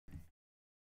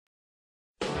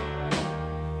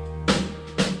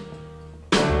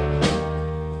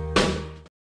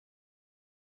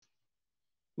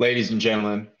Ladies and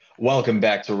gentlemen, welcome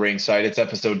back to Ringside. It's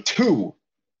episode 2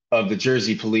 of the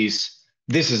Jersey Police.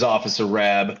 This is Officer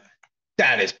Rab.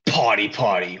 That is Potty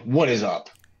Potty. What is up?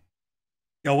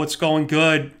 Yo, what's going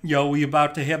good? Yo, we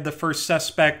about to have the first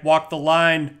suspect walk the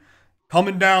line.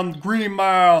 Coming down the Green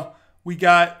Mile, we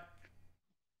got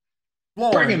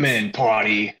Bring him Florence. in,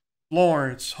 Potty.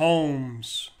 Florence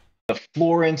Holmes. The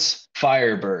Florence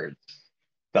Firebirds.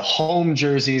 The home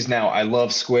jerseys. Now, I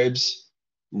love Squibs.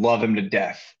 Love him to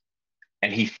death.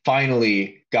 And he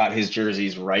finally got his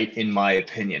jerseys right, in my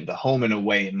opinion. The home and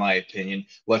away, in my opinion.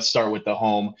 Let's start with the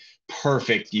home.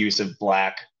 Perfect use of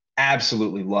black.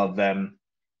 Absolutely love them.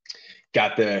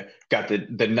 Got the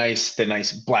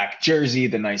nice black jersey,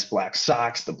 the nice black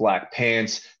socks, the black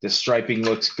pants. The striping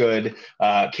looks good.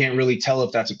 Can't really tell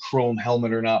if that's a chrome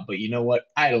helmet or not, but you know what?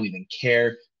 I don't even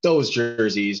care. Those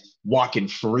jerseys walking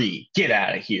free. Get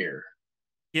out of here.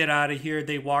 Get out of here.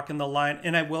 They walk in the line.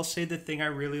 And I will say the thing I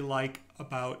really like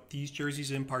about these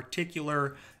jerseys in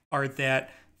particular are that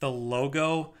the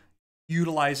logo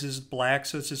utilizes black.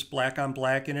 So it's just black on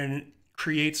black and it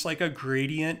creates like a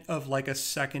gradient of like a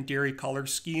secondary color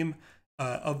scheme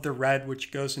of the red,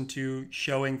 which goes into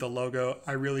showing the logo.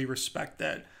 I really respect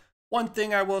that. One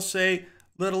thing I will say,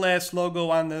 little ass logo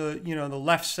on the, the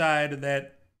left side of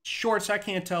that shorts. I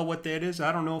can't tell what that is.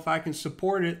 I don't know if I can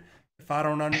support it if I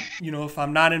don't, if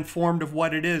I'm not informed of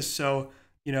what it is. So,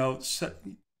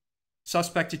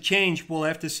 suspect to change. We'll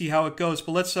have to see how it goes.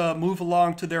 But let's move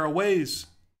along to their aways.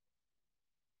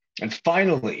 And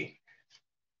finally,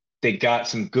 they got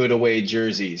some good away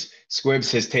jerseys.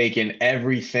 Squibs has taken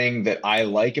everything that I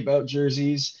like about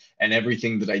jerseys and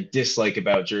everything that I dislike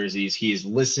about jerseys. He has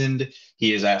listened,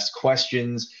 he has asked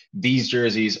questions. These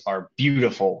jerseys are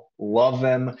beautiful. Love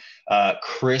them.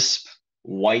 Crisp,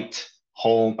 white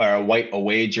home or white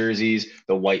away jerseys,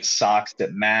 the white socks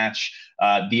that match.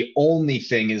 The only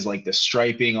thing is like the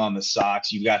striping on the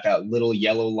socks. You got that little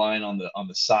yellow line on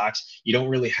the socks. You don't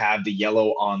really have the yellow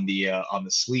on the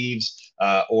sleeves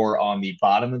or on the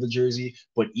bottom of the jersey.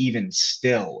 But even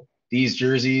still, these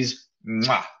jerseys,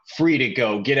 mwah, free to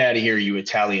go. Get out of here, you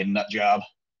Italian nut job.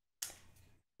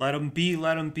 Let them be,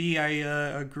 let them be. I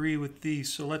agree with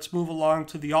these. So let's move along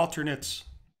to the alternates.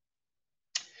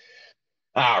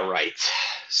 All right.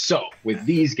 So with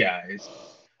these guys,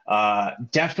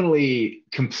 definitely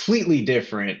completely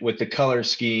different with the color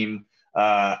scheme.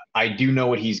 I do know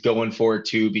what he's going for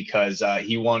too because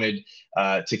he wanted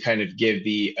to kind of give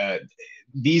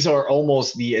these are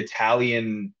almost the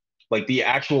Italian, like the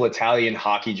actual Italian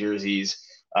hockey jerseys.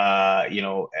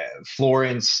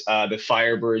 Florence, the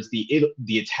Firebirds, the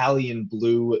Italian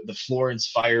blue, the Florence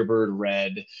Firebird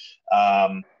red.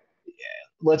 Um,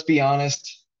 let's be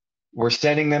honest, we're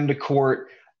sending them to court.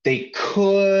 They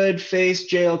could face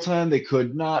jail time. They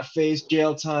could not face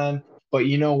jail time. But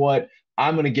you know what?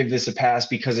 I'm going to give this a pass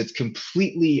because it's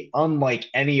completely unlike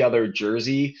any other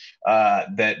jersey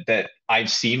that I've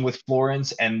seen with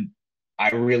Florence, and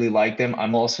I really like them.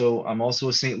 I'm also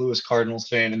a St. Louis Cardinals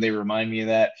fan, and they remind me of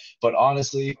that. But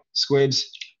honestly, Squibs,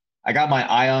 I got my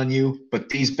eye on you. But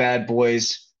these bad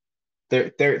boys, they're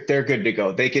good to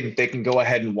go. They can go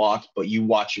ahead and walk, but you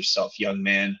watch yourself, young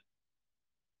man.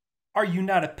 Are you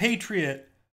not a patriot,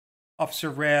 Officer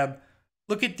Rab?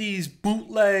 Look at these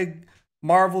bootleg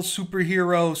Marvel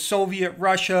superhero, Soviet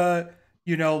Russia.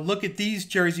 Look at these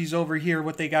jerseys over here,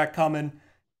 what they got coming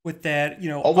with that,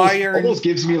 Almost iron,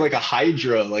 gives me like a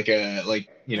Hydra,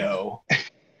 yeah,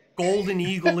 golden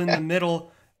eagle in the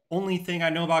middle. Only thing I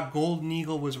know about Golden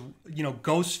Eagle was,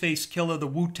 Ghostface Killer, the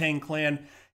Wu Tang Clan,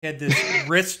 had this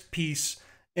wrist piece,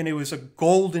 and it was a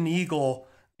golden eagle.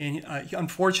 And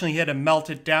unfortunately, he had to melt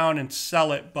it down and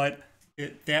sell it. But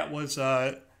that was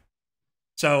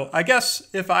so. I guess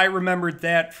if I remembered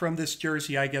that from this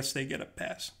jersey, I guess they get a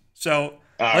pass. So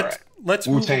All let's right. let's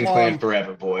Wu move Tang Clan along.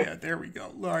 forever, boy. Yeah, there we go.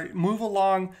 All right, move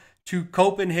along to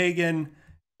Copenhagen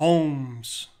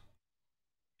Homes.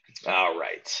 All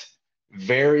right.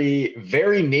 Very,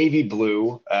 very navy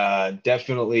blue.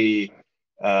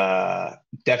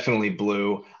 Definitely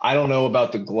blue. I don't know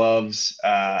about the gloves.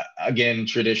 Again,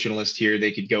 traditionalist here.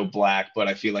 They could go black, but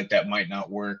I feel like that might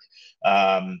not work.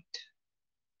 Um,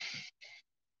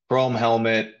 Chrome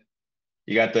helmet.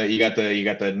 You got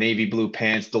the navy blue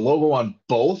pants. The logo on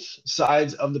both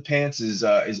sides of the pants is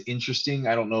interesting.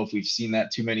 I don't know if we've seen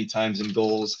that too many times in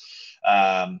goals.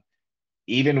 Um,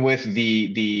 Even with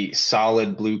the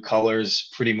solid blue colors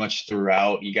pretty much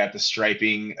throughout, you got the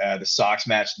striping, the socks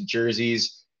match the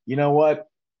jerseys. You know what?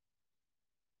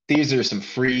 These are some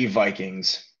free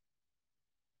Vikings.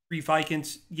 Free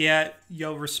Vikings, yeah,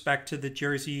 respect to the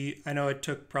jersey. I know it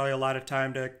took probably a lot of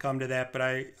time to come to that, but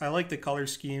I like the color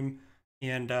scheme.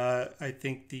 and I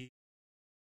think the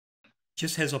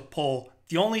just has a pull.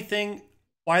 The only thing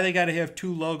why they got to have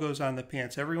two logos on the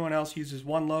pants. Everyone else uses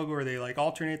one logo, or they like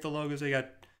alternate the logos. They got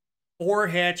four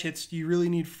hatchets. You really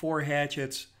need four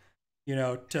hatchets,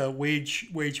 to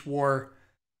wage war.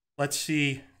 Let's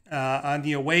see on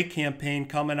the away campaign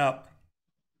coming up.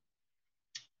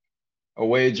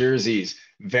 Away jerseys,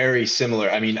 very similar.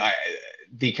 I mean,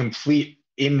 the complete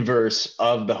inverse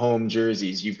of the home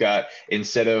jerseys. You've got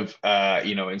instead of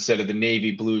the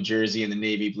navy blue jersey and the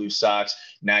navy blue socks,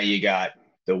 now you got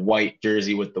the white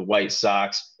jersey with the white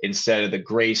socks. Instead of the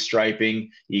gray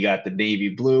striping, you got the navy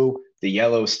blue. The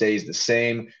yellow stays the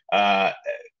same.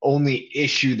 Only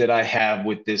issue that I have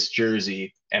with this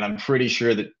jersey, and I'm pretty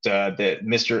sure that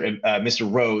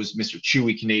Mr. Rose, Mr.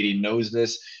 Chewy Canadian knows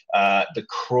this. The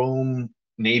chrome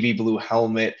navy blue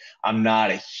helmet, I'm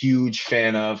not a huge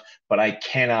fan of, but I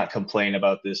cannot complain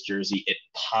about this jersey. It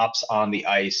pops on the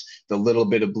ice. The little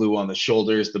bit of blue on the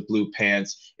shoulders, the blue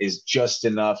pants is just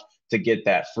enough to get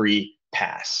that free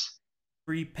pass.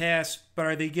 Free pass, but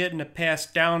are they getting a pass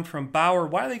down from Bauer?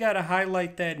 Why they got to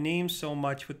highlight that name so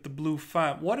much with the blue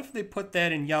font? What if they put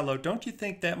that in yellow? Don't you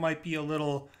think that might be a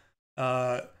little,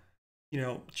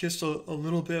 just a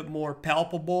little bit more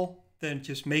palpable than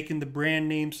just making the brand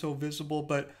name so visible?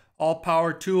 But all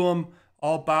power to them,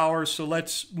 all Bauer. So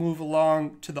let's move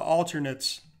along to the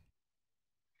alternates.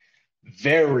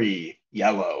 Very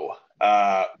yellow.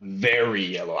 Very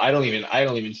yellow. I don't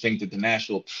even think that the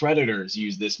Nashville Predators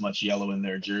use this much yellow in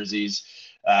their jerseys.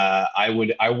 I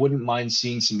wouldn't mind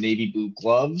seeing some navy blue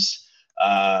gloves.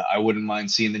 I wouldn't mind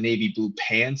seeing the navy blue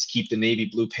pants. Keep the navy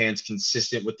blue pants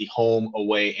consistent with the home,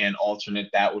 away, and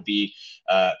alternate. That would be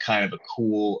kind of a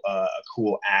cool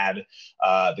ad.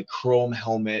 The chrome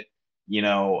helmet.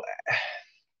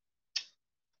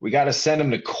 We got to send them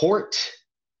to court,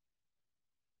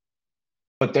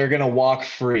 but they're gonna walk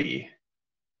free.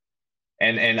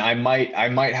 And I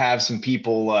might have some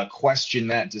people question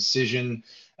that decision,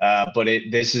 but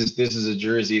this is a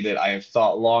jersey that I have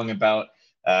thought long about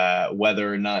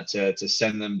whether or not to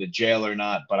send them to jail or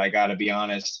not. But I got to be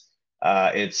honest,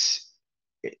 it's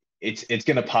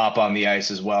going to pop on the ice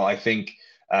as well. I think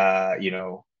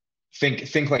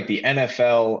think like the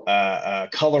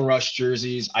NFL color rush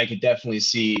jerseys. I could definitely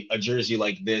see a jersey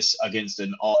like this against a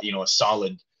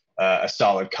solid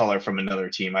color from another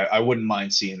team. I wouldn't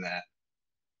mind seeing that.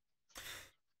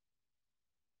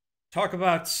 Talk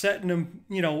about setting them,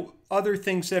 other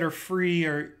things that are free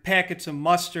or packets of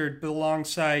mustard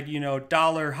alongside,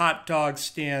 dollar hot dog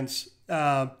stands.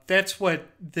 That's what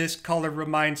this color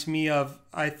reminds me of.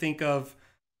 I think of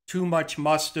too much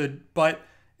mustard. But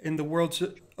in the world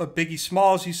of Biggie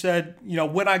Smalls, he said,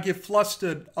 when I get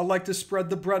flustered, I like to spread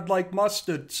the bread like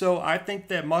mustard. So I think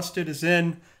that mustard is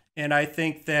in, and I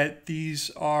think that these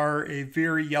are a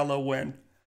very yellow win.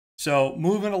 So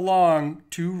moving along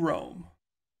to Rome.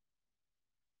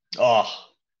 Oh,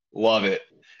 love it.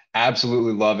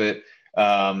 Absolutely love it.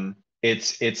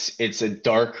 It's a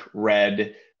dark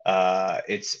red.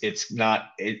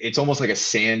 It's almost like a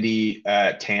sandy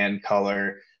tan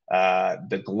color.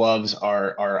 The gloves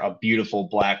are a beautiful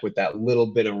black with that little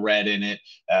bit of red in it.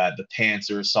 The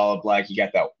pants are a solid black. You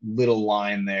got that little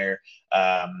line there.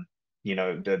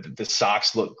 The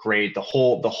socks look great. The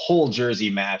whole jersey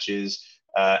matches.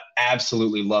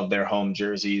 Absolutely love their home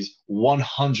jerseys.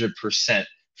 100%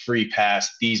 free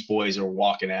pass. These boys are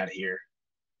walking out of here.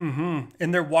 And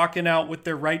they're walking out with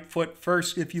their right foot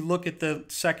first. If you look at the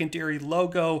secondary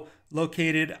logo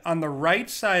located on the right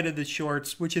side of the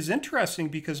shorts, which is interesting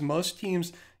because most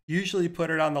teams usually put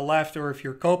it on the left, or if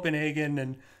you're Copenhagen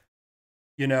and,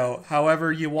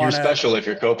 however you want to. You're special if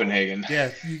you're Copenhagen. Yeah,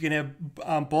 you can have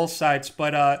on both sides.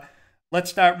 But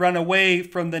let's not run away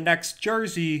from the next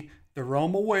jersey, the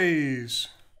Rome Aways.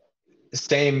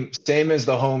 Same as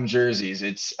the home jerseys.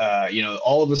 It's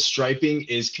all of the striping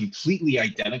is completely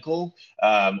identical,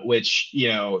 which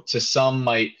to some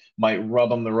might rub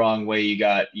them the wrong way. You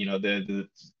got the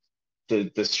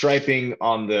striping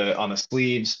on the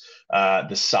sleeves.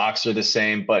 The socks are the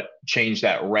same, but change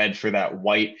that red for that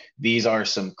white. These are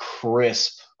some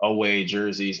crisp away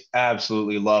jerseys.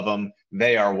 Absolutely love them.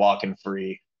 They are walking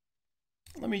free.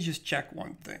 Let me just check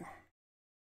one thing.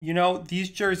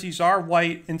 These jerseys are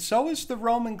white, and so is the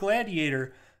Roman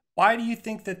Gladiator. Why do you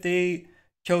think that they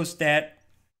chose that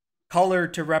color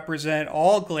to represent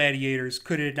all gladiators?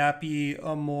 Could it not be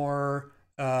a more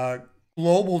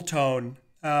global tone?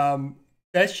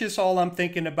 That's just all I'm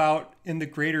thinking about in the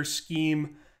greater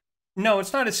scheme. No,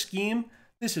 it's not a scheme.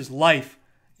 This is life,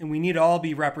 and we need to all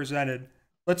be represented.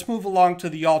 Let's move along to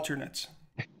the alternates.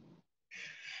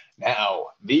 Now,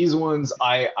 these ones,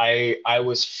 I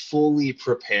was fully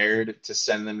prepared to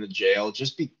send them to jail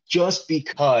just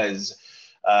because,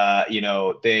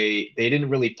 they didn't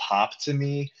really pop to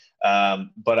me.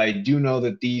 But I do know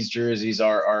that these jerseys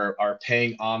are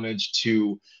paying homage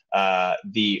to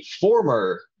the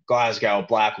former Glasgow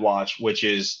Blackwatch, which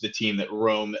is the team that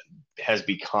Rome has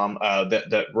become,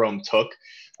 that Rome took.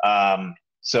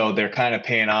 So they're kind of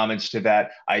paying homage to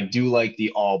that. I do like the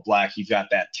all black. You've got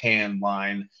that tan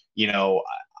line.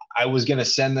 I was going to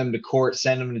send them to court,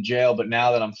 send them to jail, but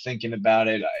now that I'm thinking about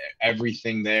it,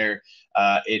 everything there,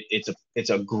 it's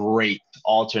a great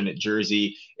alternate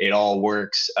jersey. It all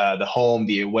works. The home,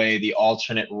 the away, the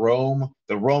alternate Rome,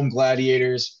 the Rome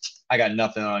Gladiators. I got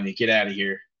nothing on you. Get out of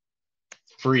here.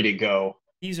 Free to go.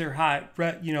 These are hot.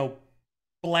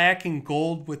 Black and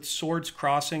gold with swords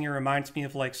crossing. It reminds me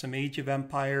of like some Age of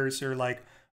Empires or like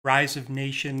Rise of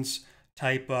Nations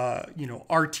type,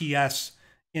 RTS.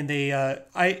 And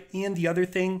and the other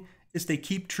thing is they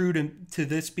keep true to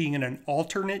this being an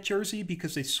alternate jersey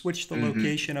because they switch the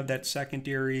location of that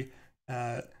secondary,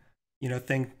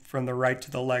 thing from the right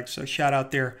to the leg. So shout out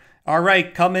there. All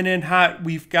right, coming in hot.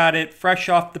 We've got it fresh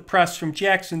off the press from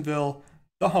Jacksonville,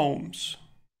 the Homes.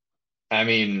 I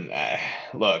mean,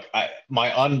 look,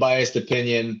 my unbiased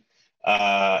opinion,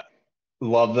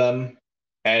 love them,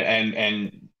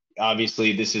 and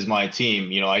obviously this is my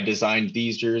team. I designed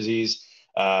these jerseys,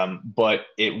 but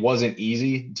it wasn't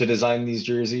easy to design these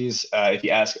jerseys. If you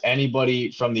ask anybody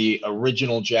from the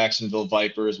original Jacksonville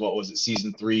Vipers, what was it,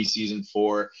 season 3, season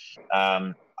 4,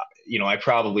 I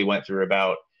probably went through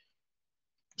about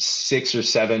 6 or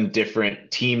 7 different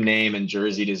team name and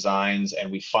jersey designs, and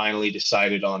we finally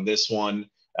decided on this one.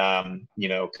 Kind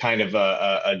of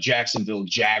a Jacksonville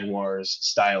Jaguars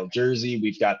style jersey.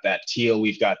 We've got that teal,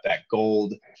 we've got that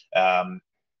gold. I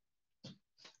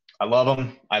love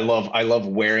them. I love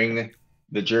wearing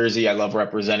the jersey. I love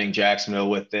representing Jacksonville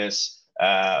with this.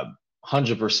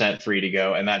 100% free to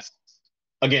go, and that's,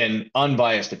 again,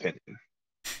 unbiased opinion.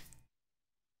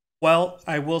 Well,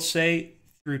 I will say,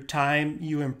 through time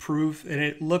you improve, and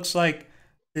it looks like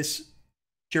this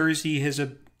jersey has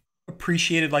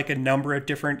appreciated like a number of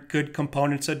different good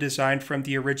components of design, from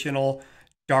the original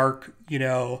dark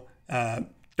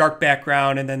dark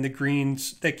background, and then the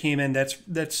greens that came in.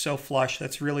 That's so flush.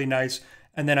 That's really nice.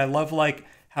 And then I love like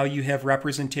how you have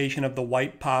representation of the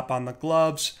white pop on the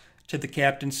gloves, to the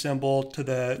captain symbol, to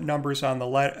the numbers on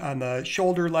the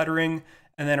shoulder lettering,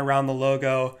 and then around the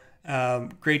logo.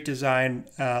 Great design.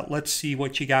 Let's see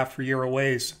what you got for your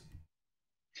aways.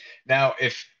 Now,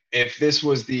 if this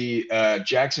was the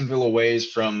Jacksonville aways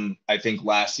from, I think,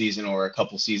 last season or a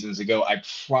couple seasons ago, I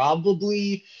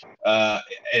probably,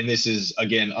 and this is,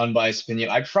 again, unbiased opinion,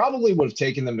 I probably would have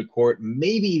taken them to court,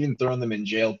 maybe even thrown them in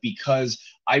jail, because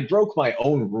I broke my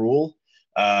own rule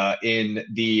in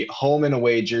the home and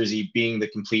away jersey being the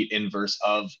complete inverse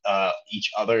of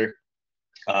each other.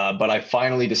 But I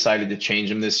finally decided to change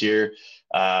them this year.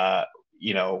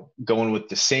 Going with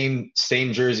the same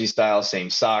jersey style, same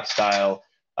sock style.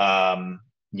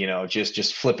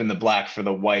 Just flipping the black for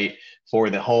the white for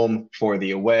the home, for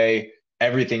the away.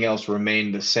 Everything else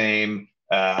remained the same.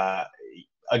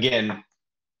 Again,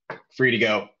 free to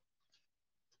go.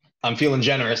 I'm feeling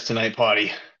generous tonight,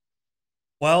 Potty.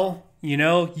 Well,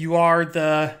 you are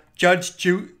the judge,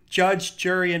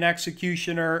 jury, and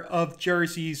executioner of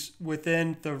jerseys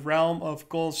within the realm of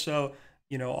goals. So,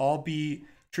 I'll be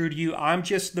true to you. I'm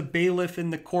just the bailiff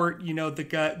in the court.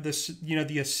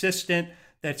 The assistant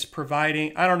that's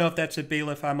providing. I don't know if that's a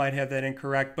bailiff. I might have that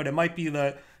incorrect, but it might be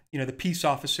the peace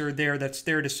officer that's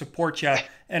there to support you.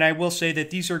 And I will say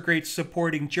that these are great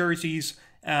supporting jerseys.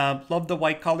 Love the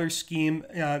white color scheme.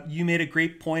 You made a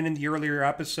great point in the earlier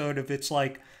episode of, it's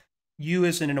like, you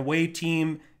as an away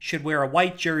team should wear a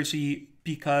white jersey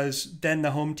because then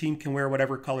the home team can wear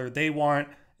whatever color they want,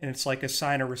 and it's like a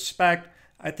sign of respect.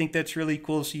 I think that's really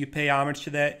cool, so you pay homage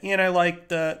to that. And I like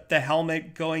the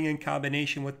helmet going in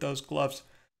combination with those gloves.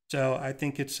 So I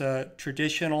think it's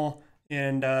traditional,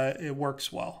 and it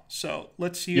works well. So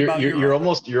let's see you're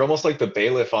almost like the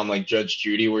bailiff on like Judge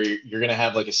Judy, where you're gonna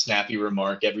have like a snappy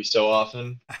remark every so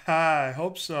often. I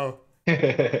hope so.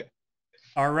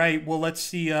 All right. Well, let's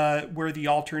see where the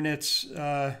alternates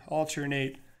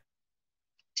alternate.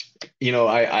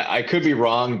 I could be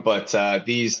wrong, but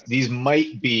these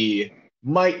might be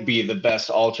the best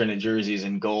alternate jerseys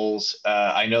and goals.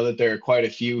 I know that there are quite a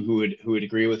few who would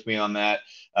agree with me on that.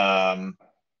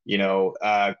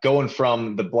 Going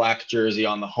from the black jersey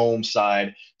on the home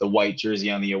side, the white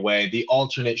jersey on the away, the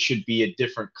alternate should be a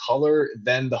different color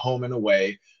than the home and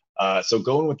away. So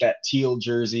going with that teal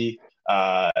jersey,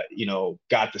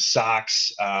 got the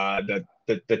socks.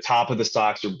 The top of the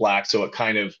socks are black, so it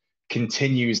kind of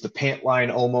continues the pant line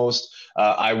almost.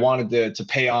 I wanted to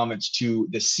pay homage to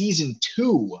the season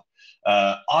 2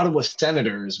 Ottawa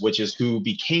Senators, which is who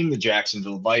became the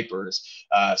Jacksonville Vipers.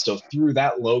 So through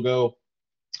that logo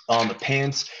on the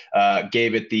pants,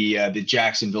 gave it the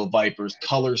Jacksonville Vipers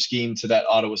color scheme to that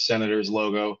Ottawa Senators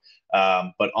logo.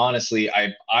 But honestly,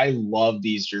 I love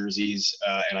these jerseys,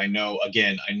 and I know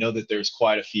that there's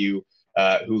quite a few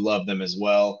who love them as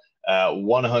well.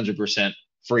 100%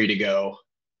 free to go.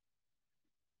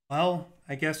 Well,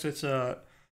 I guess it's a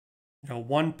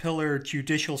one pillar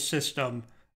judicial system,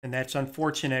 and that's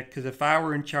unfortunate because if I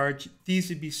were in charge, these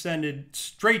would be sent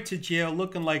straight to jail,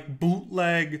 looking like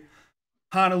bootleg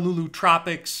Honolulu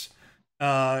Tropics,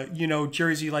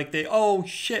 jersey. Like oh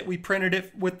shit, we printed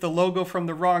it with the logo from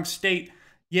the wrong state.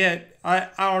 Yeah, I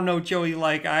don't know, Joey.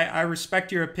 Like I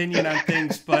respect your opinion on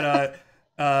things, but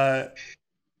I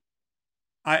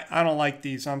don't like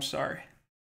these. I'm sorry.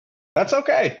 That's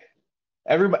okay.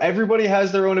 Everybody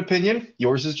has their own opinion.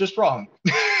 Yours is just wrong.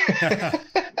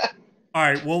 All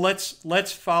right. Well,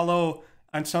 let's follow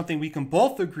on something we can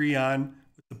both agree on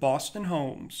with the Boston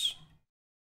Homes.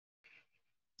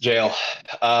 Jail,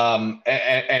 and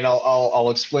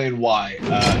I'll explain why.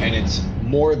 And it's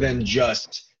more than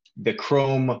just the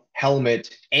chrome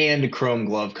helmet and chrome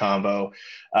glove combo.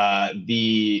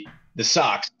 The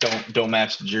socks don't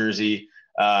match the jersey.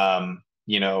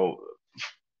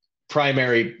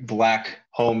 Primary black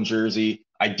home jersey.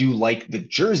 I do like the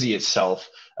jersey itself,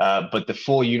 but the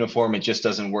full uniform, it just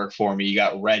doesn't work for me. You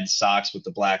got red socks with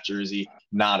the black jersey.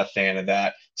 Not a fan of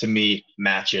that. To me,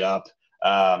 match it up.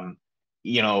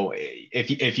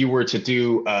 If you were to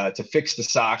do to fix the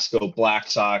socks, go black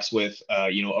socks with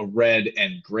a red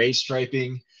and gray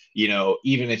striping.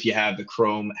 Even if you have the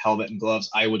chrome helmet and gloves,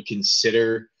 I would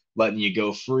consider letting you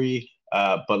go free.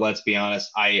 But let's be honest,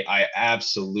 I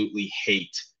absolutely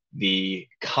hate the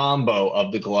combo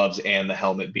of the gloves and the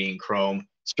helmet being chrome.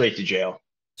 Straight to jail.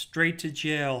 Straight to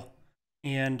jail.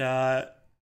 And well,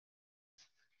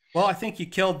 I think you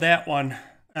killed that one.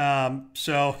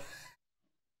 So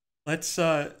let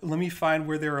me find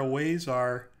where their aways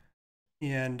are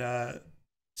and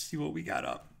see what we got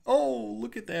up. Oh,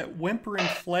 look at that whimpering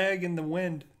flag in the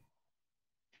wind.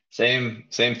 Same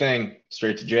thing.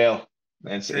 Straight to jail.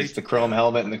 It's the chrome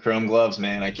helmet and the chrome gloves,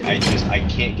 man. I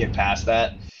can't get past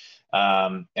that.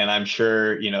 And I'm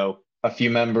sure, a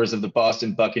few members of the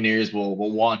Boston Buccaneers will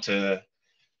want to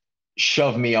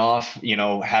shove me off,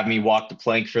 have me walk the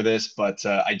plank for this, but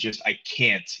I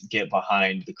can't get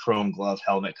behind the chrome glove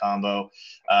helmet combo.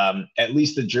 At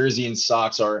least the jersey and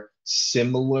socks are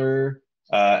similar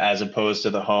as opposed to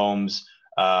the Homes.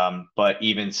 But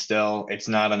even still, it's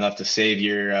not enough to save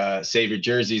your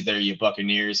jerseys there, you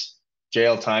Buccaneers.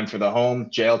 Jail time for the home,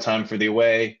 jail time for the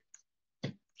away.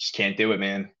 Just can't do it,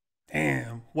 man.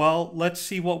 Damn. Well, let's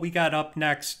see what we got up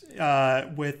next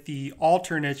with the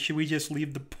alternate. Should we just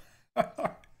leave the...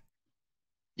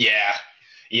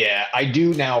 Yeah, I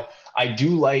do. Now, I do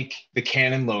like the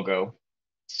Canon logo.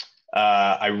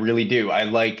 I really do. I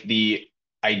like the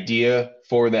idea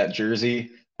for that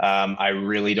jersey. I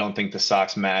really don't think the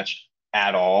socks match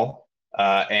at all.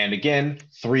 And again,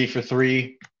 3 for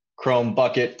 3, chrome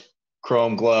bucket,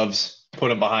 chrome gloves, put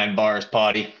them behind bars,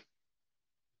 potty.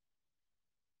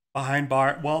 Behind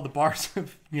bar. Well, the bars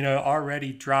have,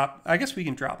 already dropped. I guess we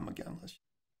can drop them again. Let's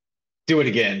do it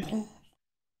again.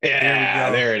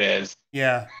 Yeah, there it is.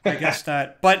 Yeah, I guess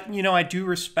not. But, I do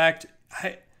respect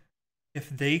if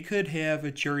they could have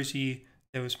a jersey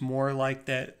that was more like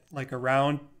that, like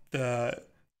around the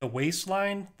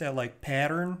waistline, that like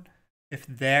pattern, if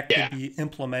that could be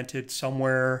implemented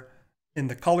somewhere in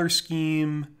the color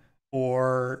scheme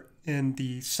or in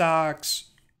the socks.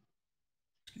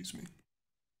 Excuse me.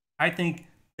 I think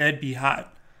that'd be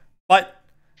hot. But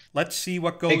let's see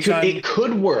what goes on. It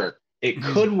could work. It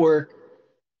could work,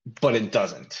 but it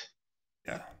doesn't.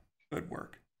 Yeah, could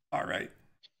work. All right.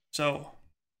 So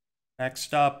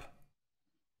next up,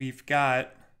 we've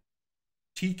got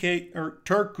TK or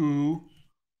Turku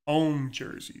home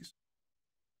jerseys.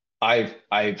 I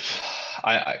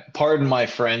pardon my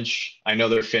French. I know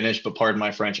they're Finnish, but pardon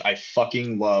my French. I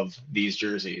fucking love these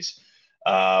jerseys.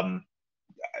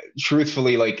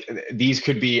 Truthfully, like these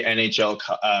could be NHL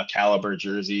caliber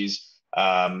jerseys.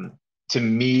 To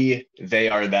me, they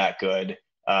are that good.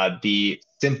 The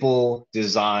simple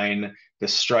design, the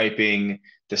striping,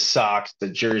 the socks, the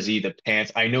jersey, the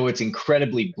pants. I know it's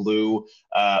incredibly blue,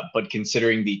 but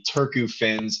considering the Turku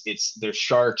fins, they're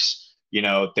sharks.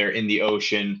 They're in the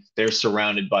ocean. They're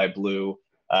surrounded by blue.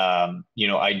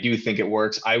 I do think it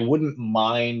works. I wouldn't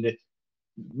mind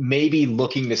maybe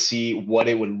looking to see what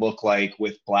it would look like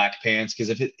with black pants. Because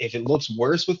if it looks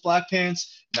worse with black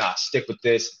pants, nah, stick with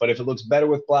this. But if it looks better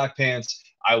with black pants,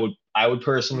 I would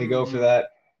personally go for Mm-hmm. that.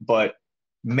 But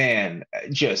man,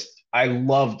 just I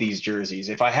love these jerseys.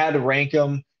 If I had to rank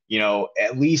them,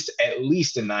 at least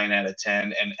a 9 out of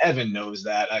 10. And Evan knows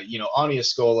that. Ani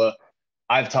Escola,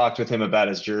 I've talked with him about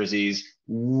his jerseys.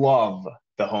 Love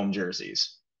the home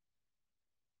jerseys.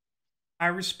 I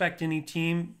respect any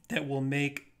team that will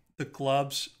make the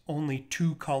gloves only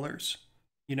two colors.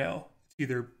 It's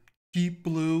either deep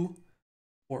blue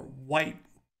or white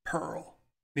pearl.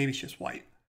 Maybe it's just white.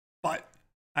 But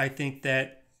I think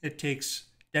that it takes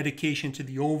dedication to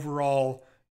the overall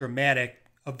dramatic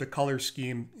of the color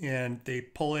scheme, and they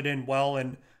pull it in well.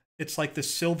 And it's like the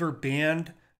silver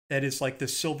band that is like the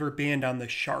silver band on the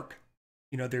shark.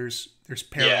 There's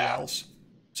Yeah, parallels.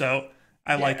 So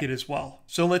I like yeah. it as well.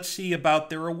 So let's see about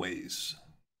their aways.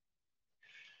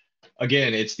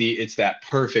 Again, it's that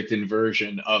perfect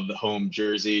inversion of the home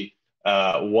jersey.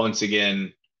 Once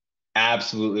again,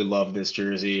 absolutely love this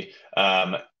jersey.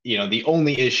 The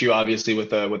only issue, obviously, with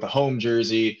the home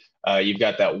jersey, you've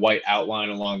got that white outline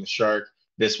along the shark.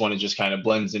 This one, it just kind of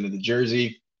blends into the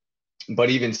jersey. But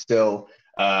even still,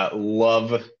 love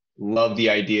the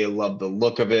idea, love the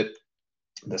look of it.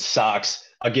 The socks,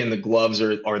 again, the gloves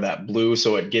are that blue,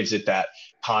 so it gives it that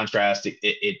contrast.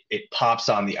 It pops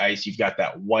on the ice. You've got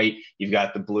that white, you've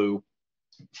got the blue.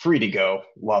 Free to go.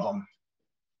 Love them.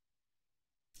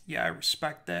 Yeah, I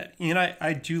respect that. And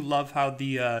I do love how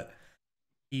the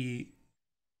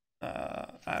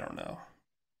I don't know,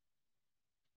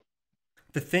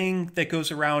 the thing that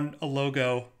goes around a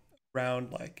logo,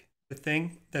 around like the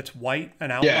thing that's white, an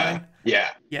Yeah, outline. yeah,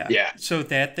 Yeah. yeah. So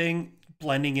that thing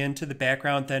blending into the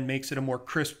background then makes it a more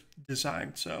crisp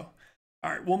design. So,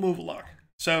 all right, we'll move along.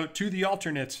 So to the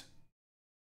alternates.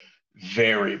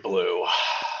 Very blue.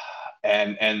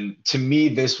 And to me,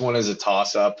 this one is a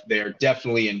toss up. They're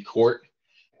definitely in court.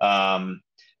 Um,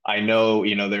 I know,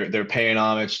 they're paying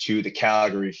homage to the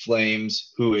Calgary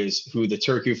Flames, who the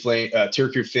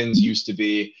Turku Finns used to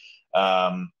be.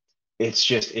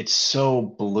 It's so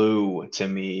blue to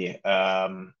me.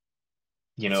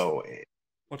 You What's know,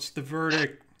 what's the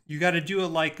verdict? You got to do it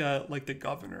like the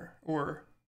governor or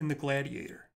in the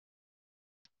gladiator.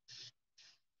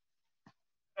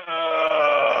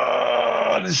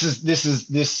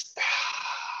 this.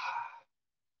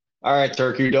 All right,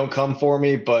 Turku, don't come for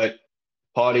me, but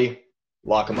Potty,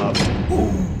 lock him up.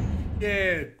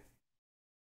 Yeah,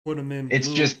 put them in It's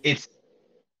blue. just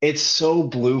it's so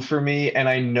blue for me, and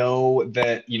I know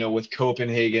that with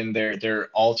Copenhagen, their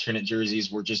alternate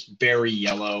jerseys were just very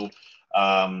yellow.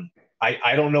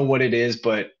 I don't know what it is,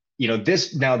 but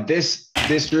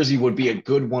this jersey would be a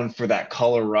good one for that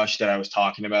color rush that I was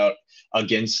talking about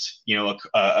against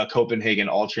a Copenhagen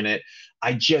alternate.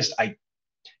 I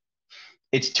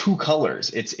it's two colors.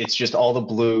 It's just all the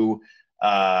blue.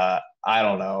 I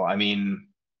don't know. I mean,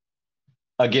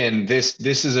 again, this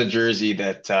is a jersey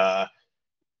that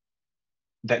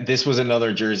this was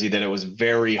another jersey that it was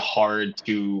very hard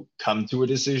to come to a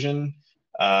decision.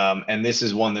 And this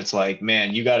is one that's like,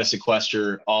 man, you got to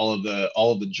sequester all of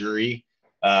the jury.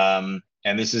 And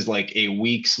this is like a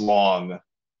weeks long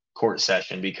court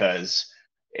session because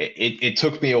it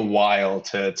took me a while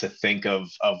to think of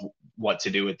what to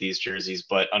do with these jerseys.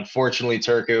 But unfortunately,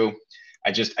 Turku,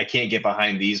 I can't get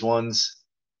behind these ones.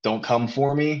 Don't come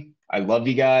for me. I love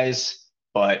you guys,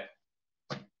 but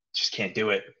just can't do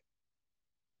it.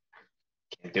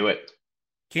 Can't do it.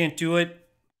 Can't do it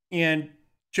and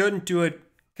shouldn't do it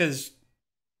because,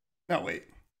 no, wait.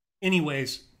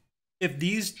 Anyways, if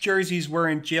these jerseys were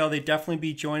in jail, they'd definitely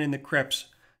be joining the Crips.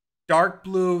 Dark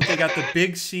blue, they got the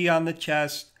big C on the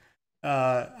chest.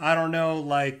 I don't know,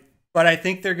 but I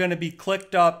think they're going to be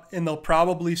clicked up and they'll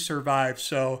probably survive.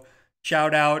 So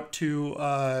shout out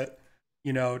to,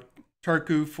 you know,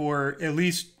 Turku for at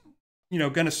least,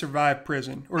 going to survive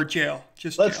prison or jail,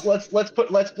 just let's jail. let's let's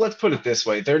put it this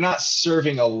way. They're not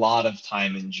serving a lot of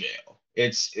time in jail.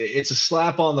 It's a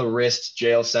slap on the wrist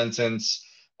jail sentence,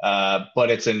 but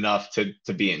it's enough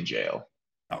to be in jail.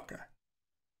 Okay.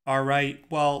 All right.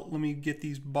 Well, let me get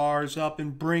these bars up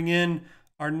and bring in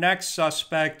our next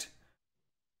suspect,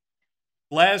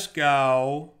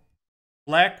 Glasgow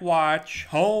Black Watch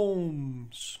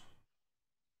Holmes.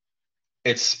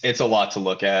 It's a lot to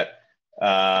look at.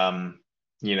 The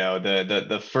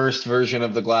first version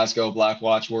of the Glasgow Black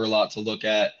Watch were a lot to look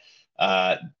at.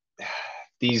 Uh,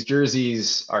 these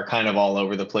jerseys are kind of all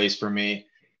over the place for me.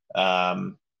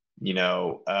 Um,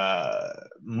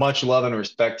 much love and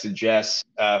respect to Jess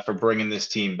for bringing this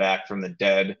team back from the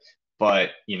dead, but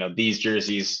these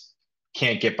jerseys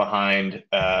can't get behind.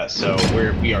 So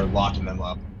we are locking them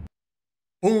up.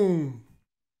 Boom.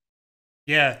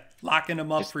 Yeah, locking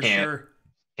them up Just for can't sure.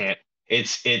 can't.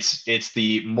 It's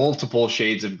the multiple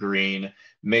shades of green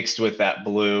mixed with that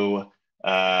blue.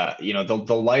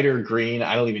 The lighter green.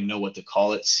 I don't even know what to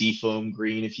call it. Seafoam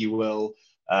green, if you will.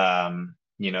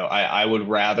 I would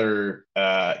rather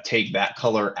take that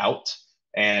color out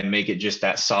and make it just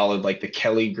that solid, like the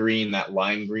Kelly green, that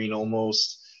lime green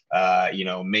almost.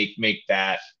 Make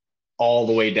that all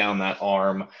the way down that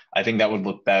arm. I think that would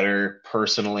look better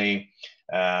personally.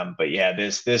 But yeah,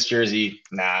 this jersey,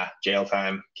 nah, jail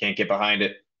time. Can't get behind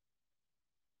it.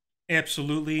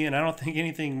 Absolutely, and I don't think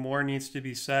anything more needs to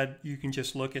be said. You can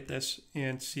just look at this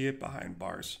and see it behind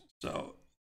bars. So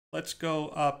let's go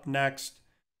up next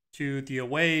to the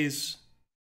aways.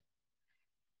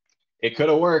 It could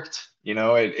have worked.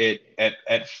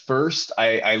 At first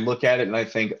I look at it and I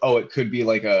think, oh, it could be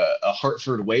like a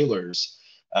Hartford Whalers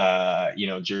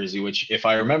jersey, which if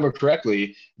I remember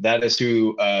correctly, that is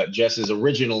who Jess's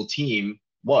original team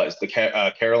was. The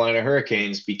Carolina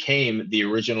Hurricanes became the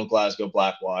original Glasgow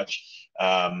Blackwatch.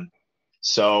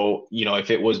 If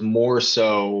it was more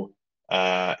so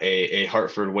a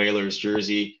Hartford Whalers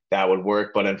jersey, that would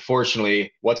work. But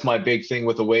unfortunately, what's my big thing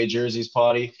with away jerseys,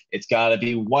 Potty? It's got to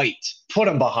be white. Put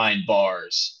them behind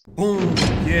bars. Boom.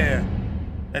 Yeah.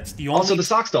 That's the Also, only. the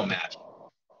socks don't match.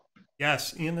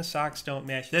 Yes, and the socks don't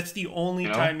match. That's the only You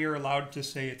know, time you're allowed to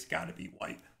say it's got to be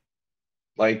white.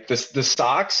 like the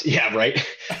socks. Yeah, right.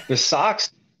 The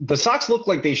socks. The socks look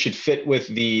like they should fit with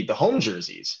the home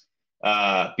jerseys,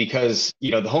 because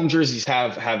the home jerseys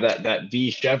have that V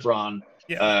chevron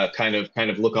Yeah. kind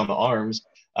of look on the arms.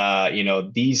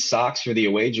 These socks for the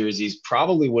away jerseys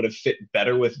probably would have fit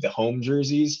better with the home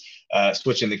jerseys,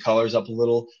 switching the colors up a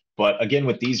little. But again,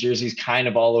 with these jerseys kind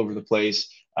of all over the place,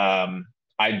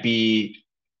 I'd be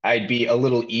I'd be a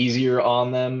little easier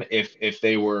on them if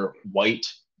they were white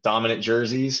dominant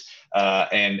jerseys,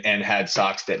 and had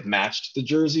socks that matched the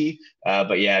jersey.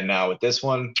 But yeah, now with this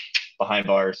one, behind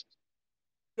bars.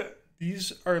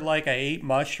 These are like I ate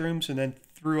mushrooms and then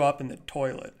threw up in the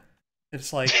toilet.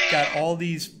 It's like got all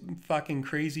these fucking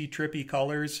crazy trippy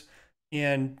colors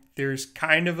and there's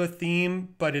kind of a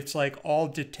theme, but it's like all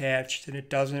detached and it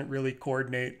doesn't really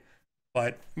coordinate.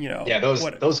 But, Yeah, those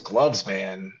what those gloves,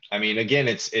 man. I mean, again,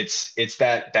 it's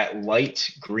that light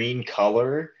green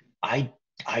color. I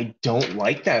I don't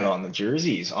like that on the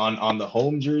jerseys, on the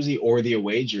home jersey or the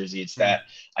away jersey. It's hmm, that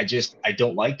I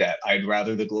don't like that. I'd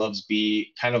rather the gloves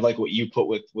be kind of like what you put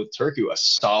with Turkey, a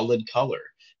solid color.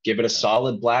 Give it a yeah.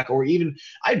 solid black, or even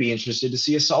I'd be interested to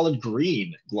see a solid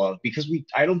green glove, because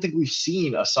I don't think we've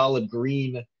seen a solid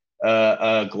green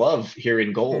glove here in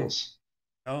Hmm. goals.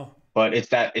 Oh, But it's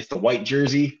the white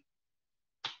jersey.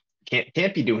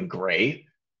 Can't be doing gray.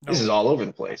 This is no. all over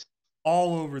the place.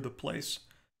 All over the place.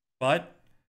 But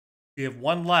we have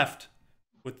one left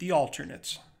with the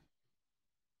alternates.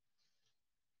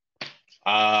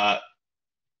 Uh,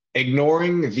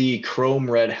 Ignoring the chrome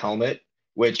red helmet,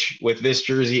 which with this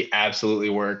jersey absolutely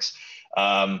works.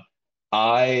 Um,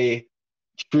 I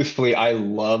truthfully I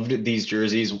loved these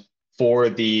jerseys for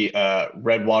the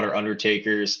Redwater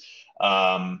Undertakers,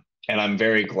 and I'm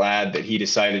very glad that he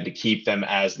decided to keep them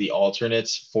as the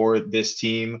alternates for this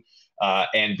team.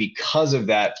 And because of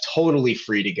that, totally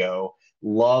free to go.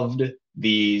 Loved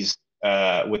these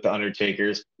with the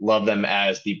Undertakers. Love them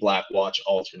as the Black Watch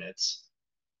alternates.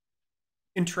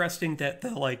 Interesting that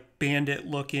the like bandit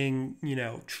looking,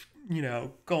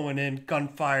 going in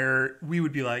gunfire, we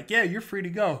would be like, yeah, you're free to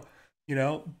go,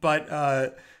 But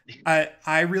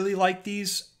I really like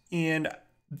these, and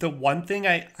the one thing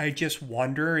I just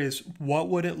wonder is what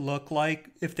would it look like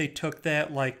if they took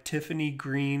that like Tiffany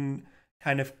green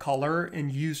kind of color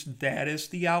and used that as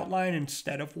the outline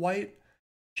instead of white,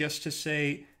 just to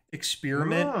say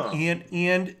experiment Oh.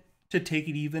 and to take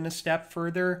it even a step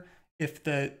further, if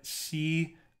the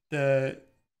the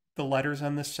letters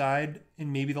on the side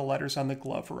and maybe the letters on the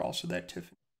glove are also that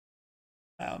Tiffany.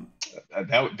 Um,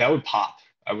 That would pop.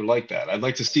 I would like that. I'd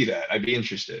like to see that. I'd be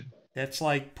interested. that's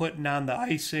like putting on the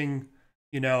icing,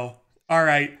 All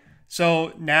right,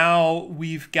 so now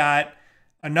we've got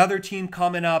another team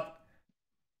coming up.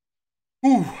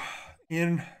 Ooh,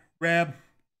 in Rab,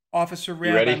 Officer You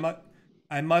Rab, ready?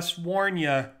 I must warn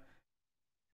you.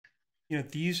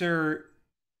 These are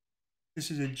this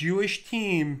is a Jewish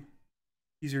team.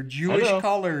 These are I Jewish know.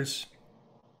 colors.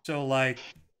 So like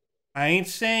I ain't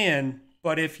saying,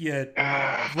 but if you throw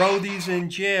Ah. these in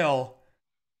jail,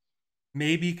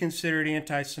 maybe considered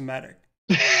anti-Semitic.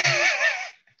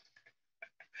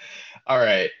 All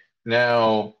right.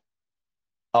 Now,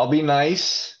 I'll be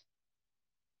nice.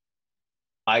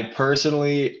 I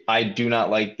personally, I do not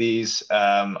like these.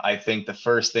 I think the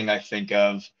first thing I think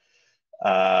of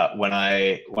when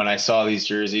I saw these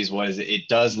jerseys was it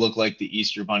does look like the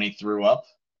Easter Bunny threw up.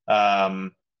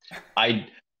 Um, I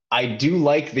I do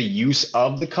like the use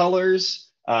of the colors,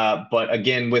 but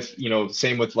again, with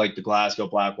same with like the Glasgow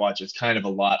Black Watch, it's kind of a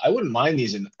lot. I wouldn't mind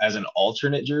these as an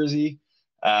alternate jersey,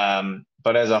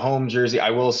 but as a home jersey, I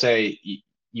will say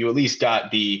you at least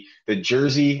got the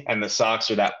jersey and the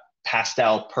socks are that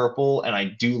pastel purple, and I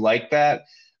do like that.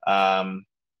 Um,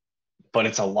 but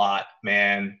it's a lot,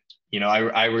 man.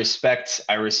 I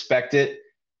respect it,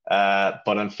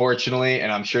 but unfortunately,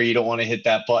 and I'm sure you don't want to hit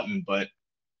that button, but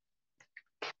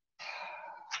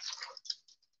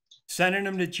Sending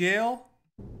him to jail?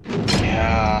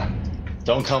 yeah,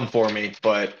 don't come for me,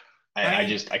 but I I,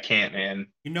 just I can't, man.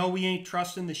 we ain't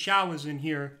trusting the showers in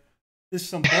here. This is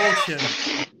some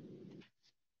bullshit.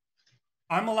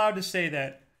 I'm allowed to say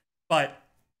that. But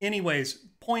anyways,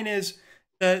 point is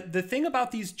the thing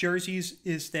about these jerseys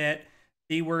is that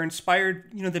they were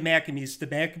inspired, the Maccabees. The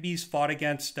Maccabees fought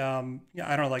against I don't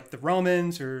know, like the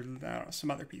Romans or I don't know, some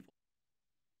other people.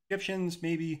 Egyptians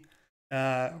maybe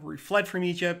or fled from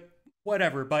Egypt,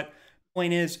 whatever. But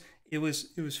point is it was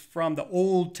from the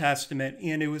Old Testament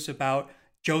and it was about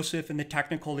Joseph and the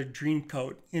Technicolor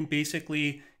Dreamcoat. And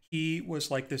basically he was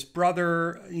like this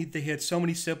brother. They had so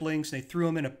many siblings. And they threw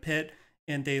him in a pit,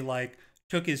 and they like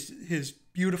took his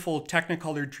beautiful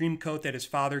Technicolor Dreamcoat that his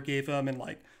father gave him, and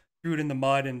like threw it in the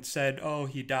mud and said, "Oh,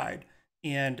 he died."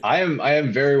 And I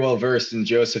am very well versed in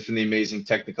Joseph and the Amazing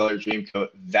Technicolor Dreamcoat.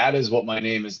 That is what my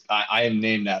name is. I am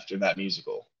named after that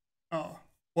musical. oh,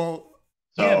 well,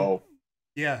 yeah, So,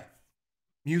 yeah,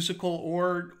 musical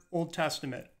or Old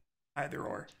Testament, either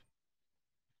or.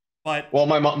 But well,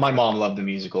 my mom loved the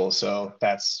musical, so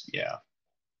that's yeah.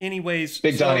 anyways,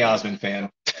 Big Donny so Osmond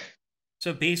fan.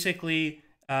 basically,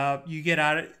 you get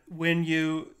out of, when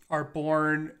you are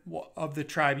born of the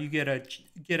tribe, you get a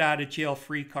get out of jail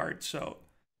free card. So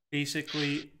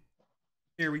basically,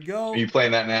 here we Are go. you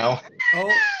playing that now?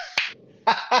 Oh,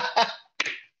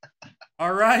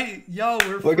 all right, yo,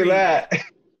 we're Look at free. that.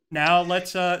 Now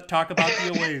let's talk about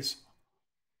the aways.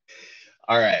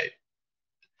 All right.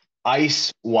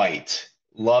 Ice White.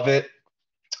 Love it.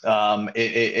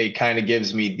 It kind of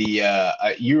gives me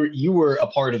you were a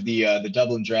part of the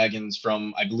Dublin Dragons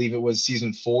from I believe it was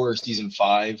season 4 or season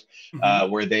 5,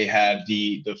 Hmm. where they had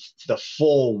the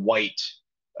full white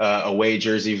away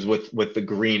jerseys with the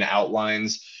green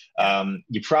outlines. Yeah.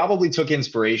 You probably took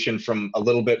inspiration from a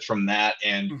little bit from that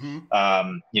and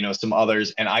Hmm. some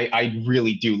others, and I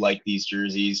really do like these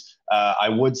jerseys. I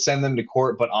would send them to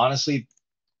court, but honestly,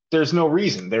 there's no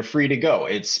reason. They're free to go.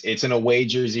 It's an away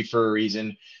jersey for a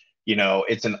reason.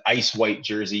 It's an ice white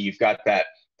jersey. You've got that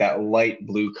light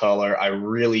blue color. I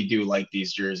really do like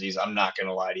these jerseys. I'm not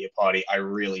gonna lie to you, Potty. I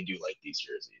really do like these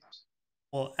jerseys.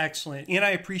 Well, excellent, and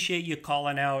I appreciate you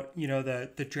calling out.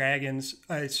 The dragons.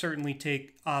 I certainly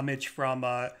take homage from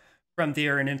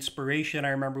there and inspiration. I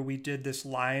remember we did this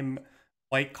lime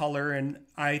white color, and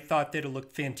I thought that it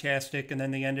looked fantastic. And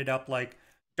then they ended up like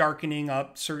darkening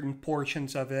up certain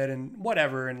portions of it and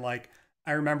whatever. And like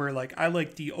I remember, like I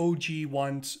like the OG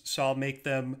ones, so I'll make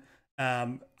them.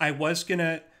 I was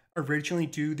gonna originally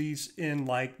do these in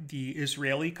like the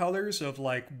Israeli colors of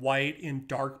like white and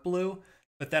dark blue,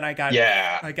 but then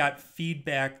Yeah, I got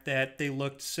feedback that they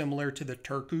looked similar to the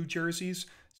Turku jerseys.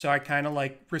 So I kind of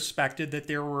like respected that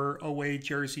there were away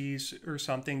jerseys or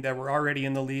something that were already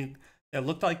in the league that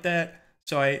looked like that.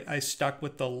 So I stuck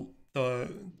with the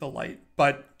light.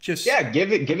 But just yeah.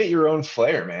 Give it your own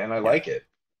flair, man. I yeah, like it.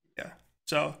 yeah.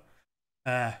 So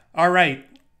all right.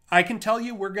 I can tell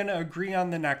you we're gonna agree on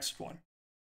the next one.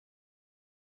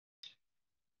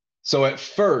 So at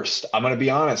first, I'm going to be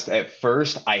honest, at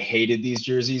first I hated these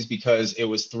jerseys because it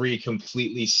was three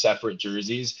completely separate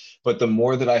jerseys. But the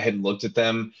more that I had looked at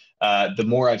them, the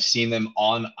more I've seen them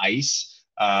on ice,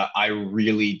 I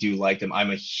really do like them.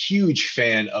 I'm a huge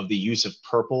fan of the use of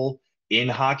purple in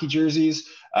hockey jerseys.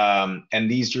 And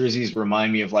these jerseys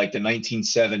remind me of like the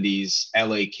 1970s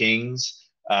LA Kings.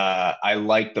 I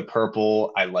like the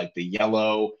purple. I like the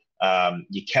yellow.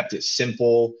 You kept it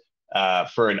simple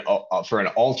for an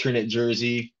alternate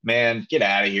jersey, man, get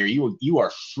out of here. You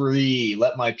are free.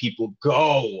 Let my people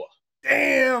go.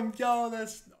 Damn, yo,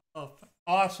 that's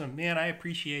awesome, man. I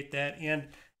appreciate that. And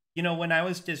when I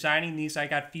was designing these, I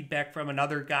got feedback from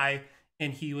another guy,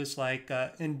 and he was like,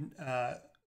 and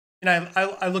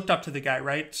I looked up to the guy,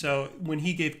 right? So when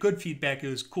he gave good feedback, it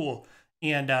was cool.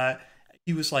 And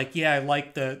he was like, "Yeah, I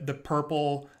like the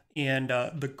purple and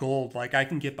the gold. Like I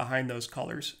can get behind those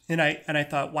colors." And I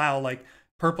thought, wow, like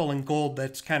purple and gold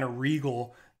that's kind of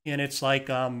regal, and it's like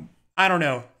I don't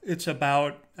know, it's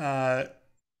about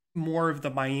more of the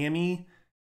Miami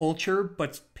culture,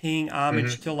 but paying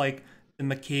homage Hmm. to like the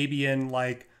Maccabian,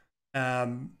 like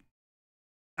um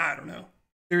I don't know.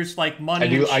 There's like I money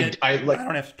and do. shit. I I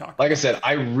don't have to talk like I about it. said,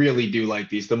 I really do like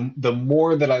these. The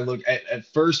more that I look at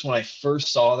first, when I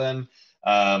first saw them,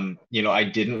 I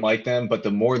didn't like them, but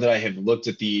the more that I have looked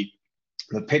at the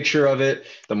picture of it,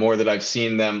 the more that I've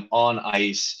seen them on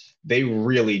ice, they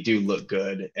really do look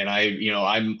good. And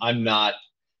I'm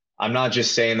not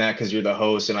just saying that because you're the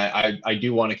host, and I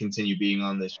do want to continue being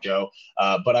on this show,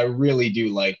 but I really do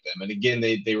like them. And again,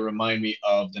 they remind me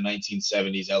of the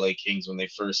 1970s LA Kings when they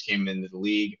first came into the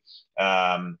league.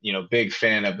 Big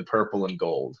fan of the purple and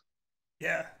gold.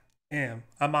 Yeah. Damn.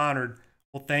 I'm honored.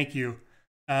 Well, thank you.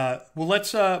 Well,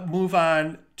 let's move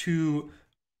on to,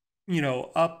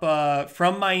 up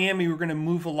from Miami. We're going to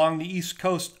move along the East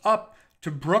Coast up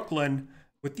to Brooklyn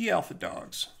with the Alpha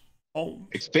Dogs. Holmes.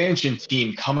 Expansion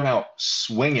team coming out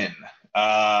swinging.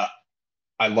 Uh,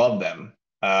 I love them.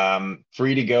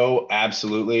 Free to go,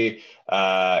 absolutely.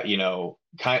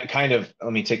 Kind of.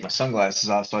 Let me take my sunglasses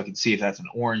off so I can see if that's an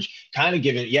orange. Kind of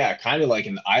given, yeah, kind of like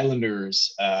an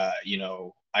Islanders.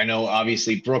 I know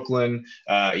obviously Brooklyn.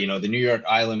 The New York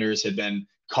Islanders had been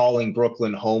calling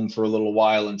Brooklyn home for a little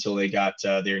while until they got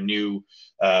their new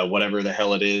whatever the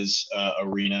hell it is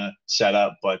arena set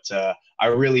up. But I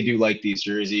really do like these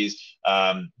jerseys.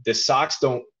 The socks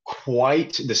don't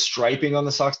quite the striping on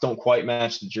the socks don't quite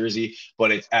match the jersey,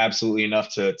 but it's absolutely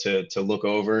enough to look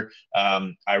over.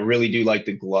 I really do like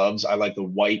the gloves. I like the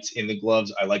white in the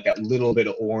gloves. I like that little bit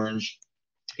of orange.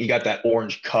 You got that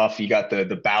orange cuff. You got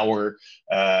the Bauer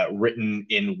written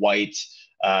in white.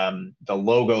 The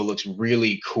logo looks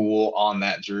really cool on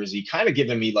that jersey, kind of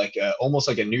giving me like almost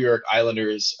like a New York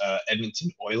Islanders,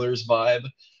 Edmonton Oilers vibe.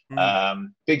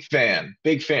 Mm. Big fan,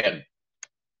 big fan.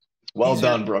 Well These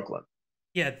are done, Brooklyn.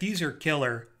 Yeah, these are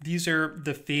killer. These are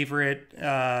the favorite,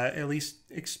 at least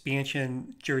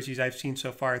expansion jerseys I've seen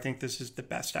so far. I think this is the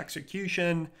best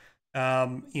execution,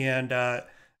 and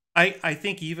I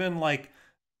think even like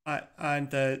on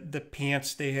the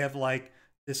pants they have like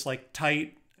this like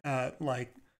tight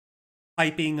like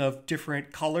piping of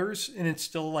different colors, and it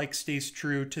still like stays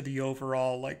true to the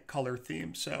overall like color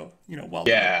theme. So well done.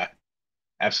 Yeah,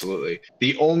 absolutely.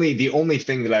 The only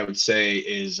thing that I would say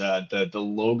is the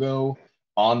logo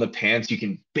on the pants. You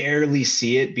can barely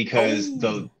see it because the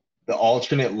Oh the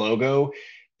alternate logo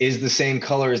is the same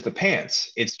color as the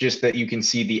pants. It's just that you can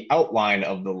see the outline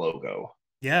of the logo.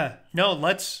 yeah, no,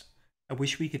 let's. I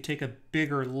wish we could take a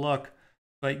bigger look.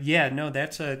 But yeah, no,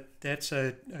 that's a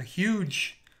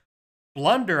huge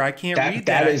blunder. I can't That read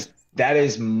that that. I is that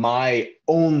is my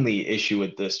only issue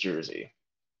with this jersey.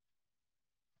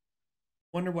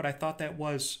 wonder what I thought that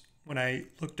was when I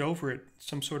looked over it.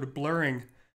 Some sort of blurring,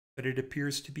 but it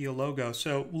appears to be a logo.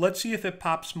 So let's see if it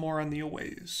pops more on the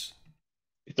aways.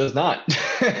 It does not.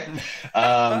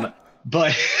 um,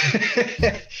 but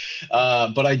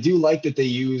but I do like that they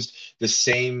used the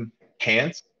same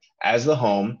pants as the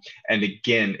home. And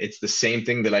again, it's the same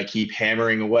thing that I keep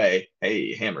hammering away.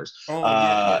 Hey, hammers. Oh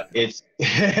yeah, yeah. It's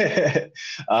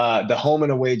the home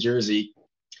and away jersey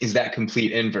is that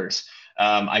complete inverse.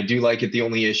 I do like it. The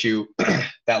only issue,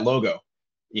 that logo,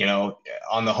 you know,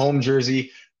 on the home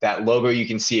jersey, that logo you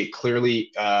can see it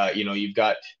clearly. You've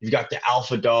got the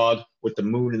alpha dog with the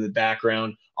moon in the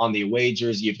background. On the away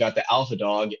jersey, you've got the alpha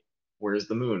dog. Where's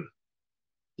the moon?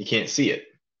 You can't see it.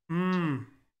 Hmm.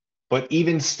 But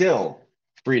even still,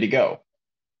 free to go.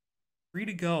 Free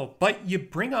to go. But you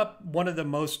bring up one of the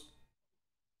most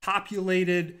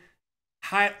populated,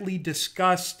 hotly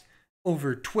discussed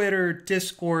over Twitter,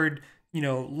 Discord,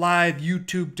 live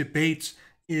YouTube debates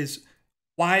is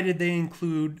why did they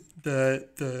include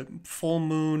the full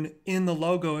moon in the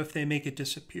logo if they make it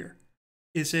disappear?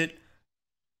 Is it,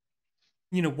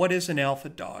 what is an alpha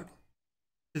dog?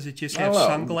 Does it just I have don't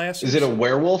know. Is it a sunglasses?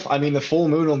 werewolf? I mean, the full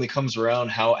moon only comes around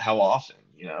how often,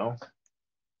 you know?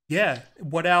 Yeah.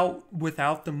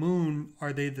 Without the moon,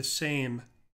 are they the same?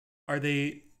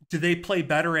 Do they play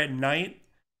better at night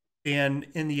than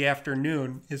in the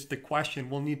afternoon is the question.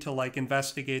 We'll need to like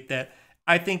investigate that.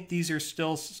 I think these are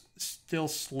still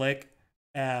slick.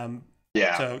 Um,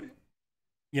 Yeah. so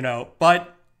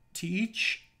but to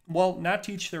each, well, not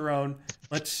to each their own.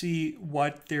 Let's see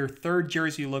what their third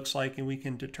jersey looks like, and we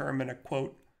can determine a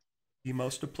quote the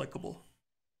most applicable.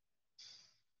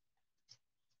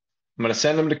 I'm going to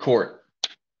send them to court,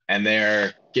 and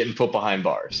they're getting put behind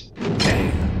bars.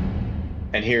 Okay.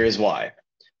 And here is why.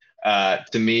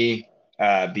 To me,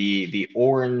 the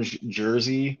orange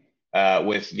jersey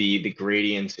with the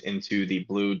gradient into the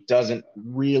blue doesn't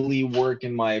really work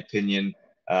in my opinion.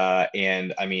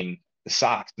 And I mean the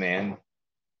socks, man,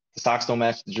 the socks don't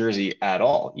match the jersey at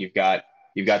all. You've got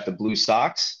the blue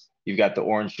socks, you've got the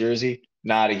orange jersey.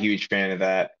 Not a huge fan of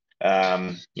that.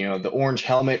 The orange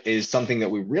helmet is something that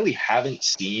we really haven't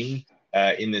seen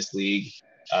in this league.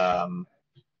 Um,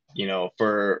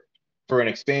 for an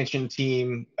expansion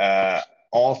team,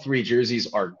 all three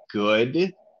jerseys are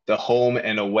good. The home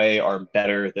and away are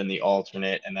better than the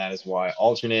alternate, and that is why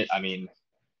alternate. I mean,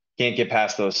 can't get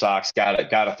past those socks.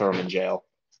 Gotta throw them in jail.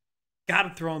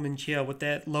 Gotta throw him in jail with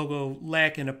that logo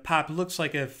lacking a pop. It looks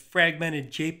like a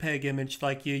fragmented JPEG image,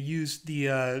 like you used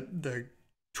the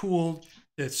tool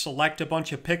to select a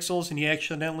bunch of pixels and you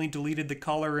accidentally deleted the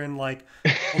color and like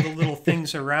all the little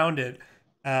things around it.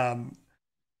 Um,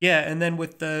 yeah, and then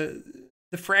with the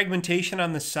fragmentation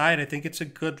on the side, I think it's a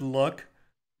good look,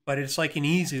 but it's like an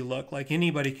easy look, like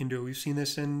anybody can do. We've seen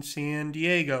this in San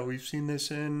Diego. We've seen this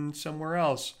in somewhere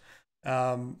else.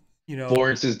 Um, you know,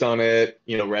 Florence has done it.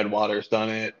 Redwater's done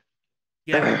it.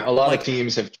 yeah, A lot of like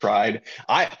teams have tried.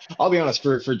 I'll be honest,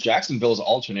 for Jacksonville's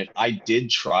alternate, I did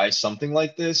try something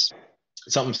like this,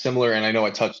 something similar, and I know I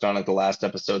touched on it the last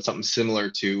episode, something similar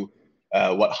to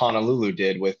what Honolulu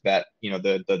did with that,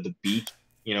 the beak,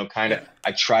 kind of. yeah,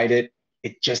 I tried it.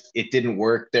 It didn't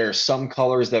work. There are some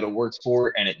colors that it works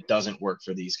for, and it doesn't work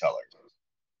for these colors.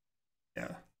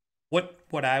 yeah.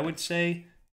 What I would say,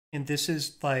 and this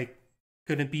is like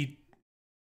going to be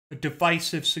a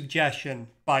divisive suggestion,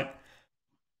 but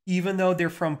even though they're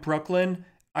from Brooklyn,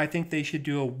 I think they should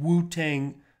do a Wu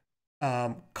Tang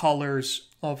colors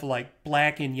of like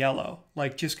black and yellow.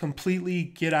 Like just completely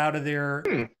get out of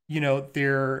Hmm.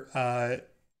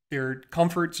 their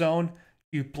comfort zone.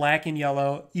 Do black and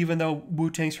yellow, even though Wu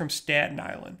Tang's from Staten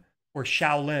Island or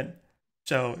Shaolin,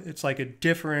 so it's like a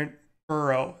different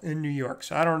borough in New York.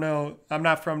 So I don't know. I'm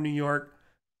not from New York.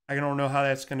 I don't know how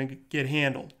that's going to get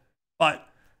handled, but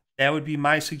that would be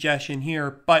my suggestion here.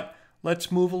 But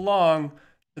let's move along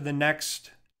to the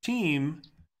next team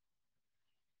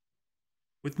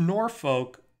with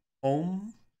Norfolk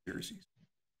home jerseys.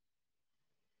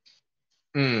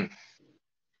 Hmm.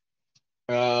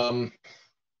 Um,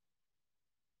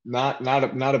 not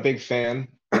a big fan.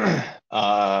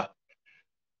 uh,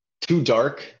 Too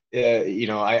dark.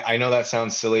 I know that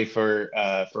sounds silly for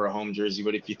a home jersey,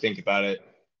 but if you think about it,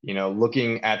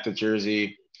 looking at the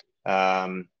jersey,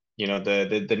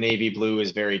 the navy blue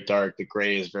is very dark, the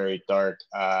gray is very dark.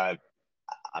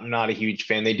 I'm not a huge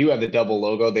fan. They do have the double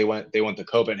logo. They went the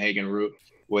Copenhagen route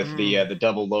with Mm, the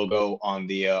double logo on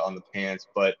the pants,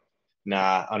 but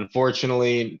nah,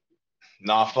 unfortunately,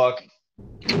 nah, fuck,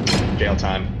 jail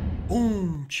time.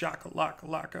 boom, chakalaka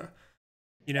laka.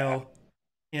 You Yeah. know,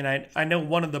 and I know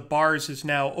one of the bars is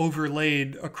now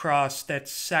overlaid across that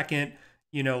second,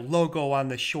 logo on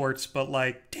the shorts, but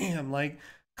like, damn, like,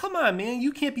 come on, man,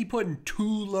 you can't be putting two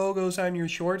logos on your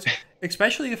shorts,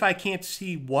 especially if I can't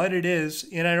see what it is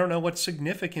and I don't know what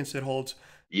significance it holds.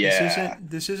 Yeah.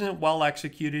 This isn't well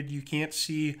executed. You can't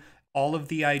see all of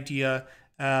the idea.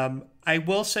 I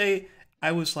will say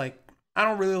I was like, I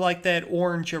don't really like that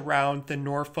orange around the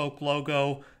Norfolk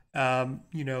logo.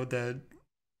 The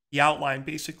outline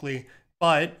basically,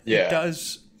 but Yeah.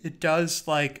 it does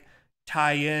like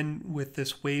tie in with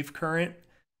this wave current.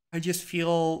 I just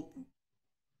feel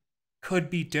could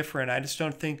be different. I just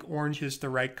don't think orange is the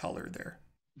right color there.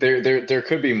 There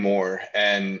could be more,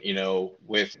 and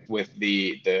with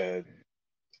the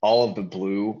all of the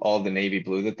blue, all of the navy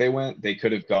blue that they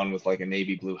could have gone with like a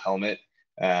navy blue helmet,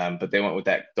 but they went with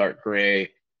that dark gray.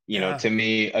 Yeah, To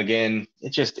me, again, it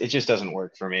just doesn't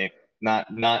work for me.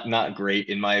 Not great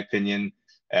in my opinion.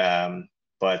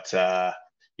 But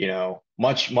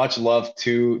much love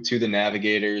to the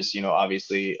Navigators.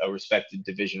 Obviously a respected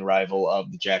division rival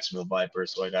of the Jacksonville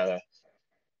Vipers, so I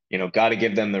got to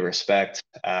give them the respect.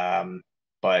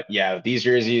 But yeah, these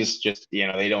jerseys just,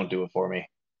 they don't do it for me.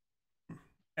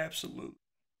 absolutely.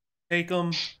 Take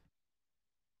them.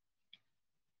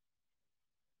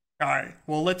 All right.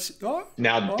 Well, let's. Oh,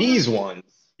 Now all right. these ones,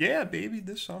 Yeah, baby.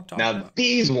 This is what I'm talking now about.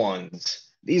 these ones,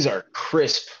 these are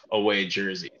crisp away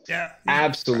jerseys. Yeah, these are fresh.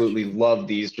 Absolutely love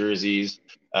these jerseys.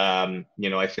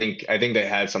 I think they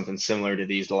had something similar to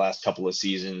these the last couple of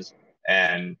seasons.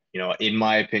 And, in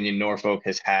my opinion, Norfolk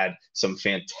has had some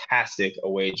fantastic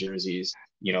away jerseys,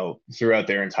 throughout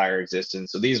their entire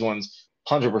existence. So these ones,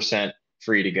 100%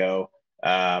 free to go.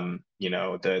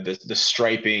 The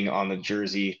striping on the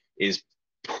jersey is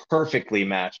perfectly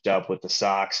matched up with the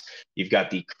socks. You've got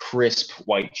the crisp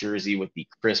white jersey with the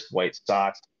crisp white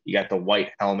socks. You got the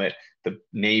white helmet, the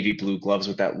navy blue gloves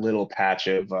with that little patch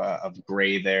of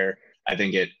gray there. I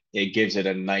think it gives it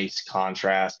a nice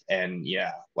contrast. And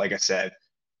yeah, like I said,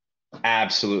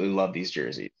 absolutely love these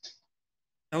jerseys.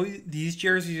 Oh, these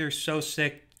jerseys are so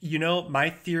sick. You know, my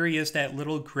theory is that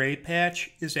little gray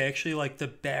patch is actually like the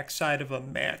backside of a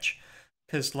match.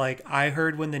 Because, like, I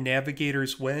heard when the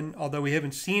Navigators win, although we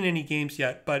haven't seen any games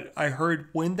yet, but I heard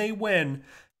when they win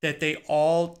that they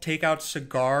all take out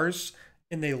cigars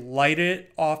and they light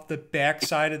it off the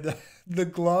backside of the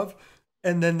glove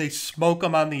and then they smoke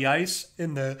them on the ice.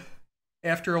 And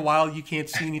after a while, you can't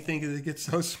see anything because it gets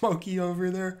so smoky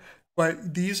over there.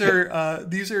 But these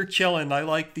are chilling. I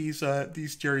like these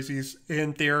jerseys,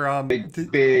 and they're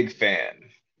Big fan.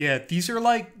 yeah, these are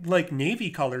like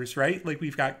navy colors, right? Like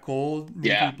we've got gold, navy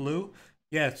Yeah. blue.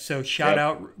 Yeah, so shout Yep.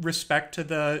 out respect to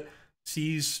the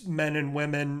seas men and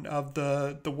women of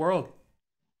the world.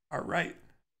 All right.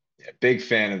 Yeah, big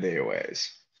fan of the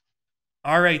AOAs.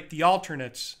 All right, the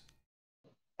alternates.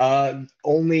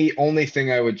 Only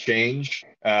thing I would change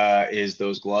is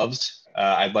those gloves.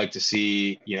 I'd like to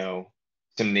see,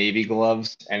 some navy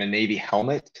gloves and a navy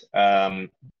helmet.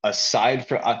 Aside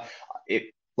from it,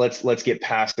 let's get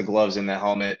past the gloves and the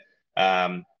helmet.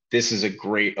 This is a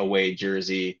great away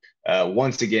jersey.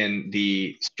 Once again,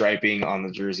 the striping on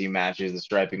the jersey matches the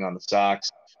striping on the socks.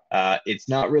 It's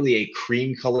not really a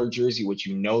cream color jersey, which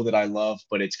you know that I love,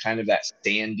 but it's kind of that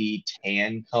sandy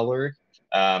tan color,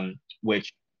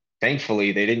 which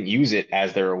thankfully they didn't use it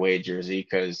as their away jersey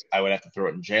because I would have to throw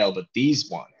it in jail. But these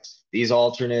ones, these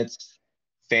alternates,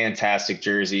 fantastic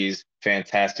jerseys,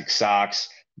 fantastic socks.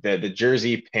 The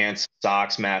jersey pants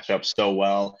socks match up so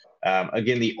well.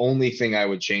 Again, the only thing I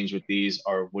would change with these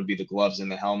would be the gloves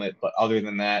and the helmet. But other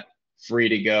than that, free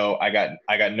to go. I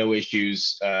got no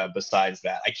issues besides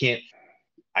that. I can't.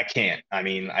 I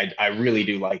mean, I really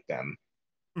do like them.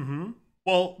 Mm-hmm.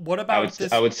 Well, what I would about I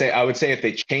this? would say I would say if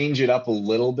they change it up a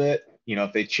little bit,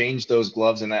 if they change those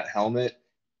gloves and that helmet,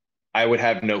 I would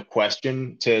have no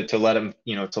question to let him,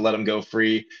 to let him go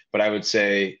free. But I would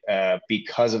say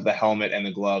because of the helmet and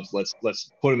the gloves, let's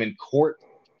put him in court,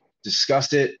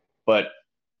 discuss it, but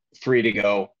free to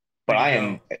go. Free But to I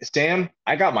am go. Sam.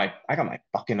 I got my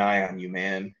fucking eye on you,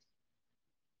 man.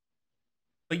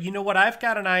 But you know what I've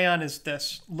got an eye on is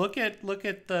this. Look at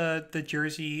the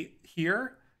jersey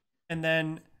here, and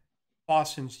then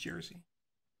Boston's jersey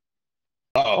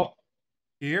Oh,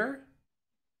 here.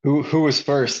 who was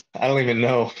first? I don't even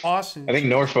know. I Boston's think jersey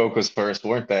Norfolk was first,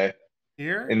 weren't they?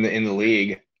 here. In the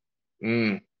league.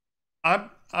 Mm.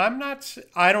 I'm not.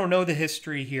 I don't know the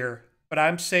history here, but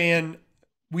I'm saying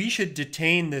we should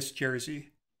detain this jersey.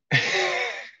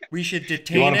 We should You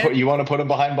detain want to put it. you want to put him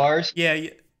behind bars? Yeah.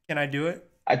 Can I do it?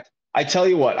 I I tell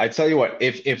you what,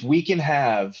 if we can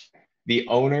have the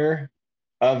owner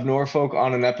of Norfolk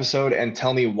on an episode and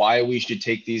tell me why we should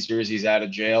take these jerseys out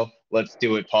of jail, let's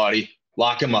do it, Potty.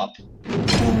 Lock him up.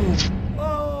 Boom.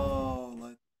 Oh,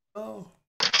 let's go.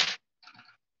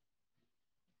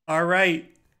 All right.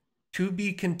 To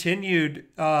be continued.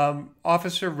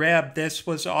 Officer Rab, this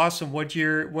was awesome. What'd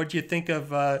you think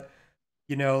of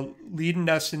leading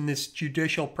us in this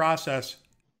judicial process?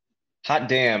 Hot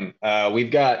damn. We've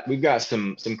got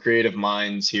some creative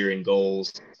minds here in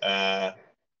goals. I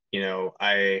know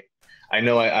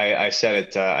I said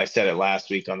it last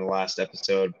week on the last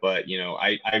episode, but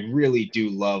I really do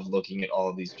love looking at all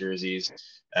of these jerseys.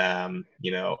 A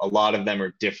lot of them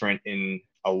are different in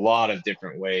a lot of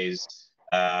different ways.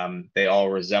 They all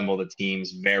resemble the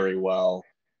teams very well.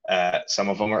 Some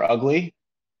of them are ugly,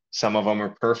 some of them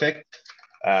are perfect.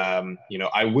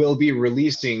 I will be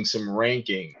releasing some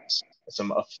rankings,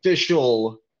 some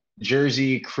official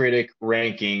Jersey Critic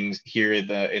rankings here in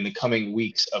the coming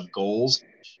weeks of goals.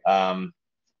 Um,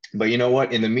 but you know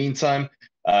what? In the meantime,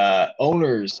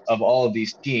 owners of all of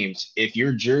these teams, if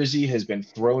your jersey has been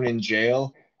thrown in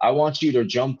jail, I want you to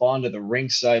jump onto the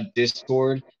Rinkside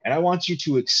Discord and I want you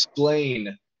to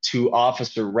explain to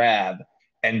Officer Rab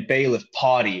and Bailiff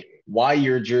Potty why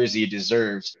your jersey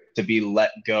deserves to be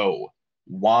let go.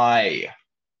 Why?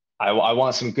 I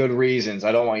want some good reasons.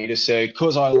 I don't want you to say,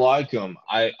 because I like him.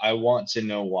 I want to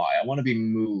know why. I want to be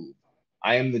moved.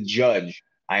 I am the judge.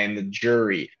 I am the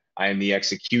jury. I am the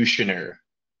executioner.